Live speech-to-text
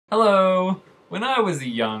Hello! When I was a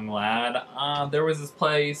young lad, there was this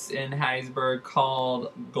place in Hattiesburg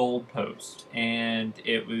called Gold Post, and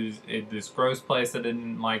it was this gross place I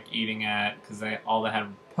didn't like eating at because all they had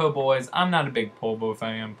were po' boys. I'm not a big po' boy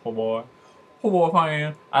fan. Po' boy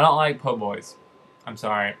fan. I don't like po' boys. I'm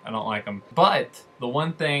sorry, I don't like them. But the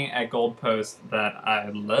one thing at Gold Post that I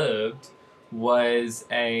loved was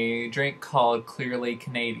a drink called Clearly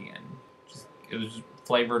Canadian. It was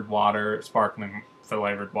flavored water, sparkling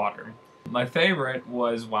flavored water. My favorite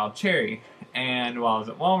was Wild Cherry, and while I was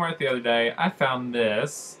at Walmart the other day, I found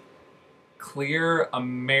this Clear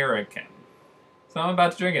American. So I'm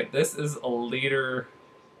about to drink it. This is a liter.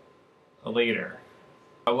 A liter.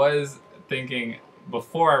 I was thinking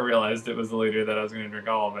before I realized it was a liter that I was going to drink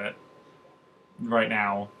all of it right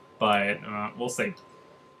now, but we'll see.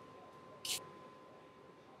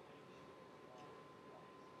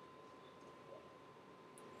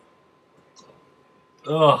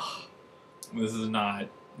 Ugh. This is not.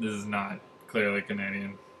 This is not Clearly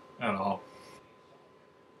Canadian at all.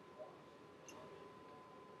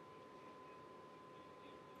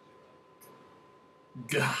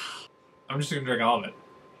 Gah. I'm just gonna drink all of it.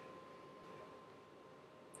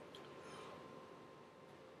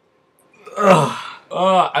 Ugh.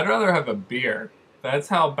 I'd rather have a beer. That's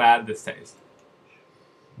how bad this tastes.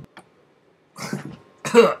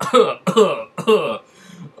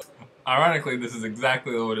 Ironically, this is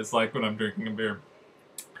exactly what it's like when I'm drinking a beer.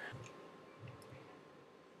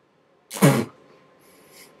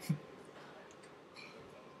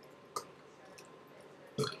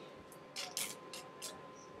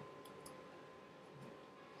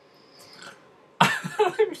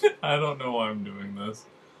 I don't know why I'm doing this.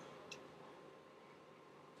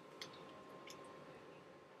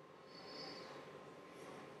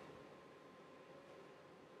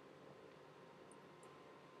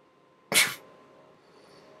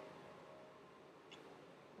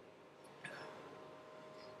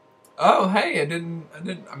 Oh, hey, I didn't,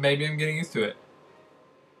 maybe I'm getting used to it.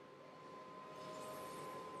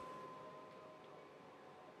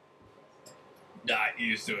 Not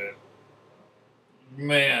used to it.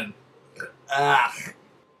 Man. Ah.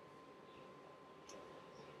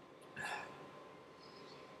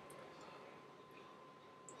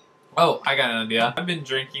 Oh, I got an idea. I've been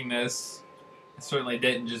drinking this. I certainly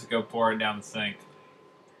didn't just go pour it down the sink.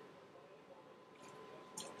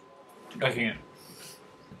 I can't.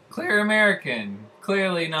 Clear American.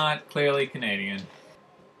 Clearly not clearly Canadian.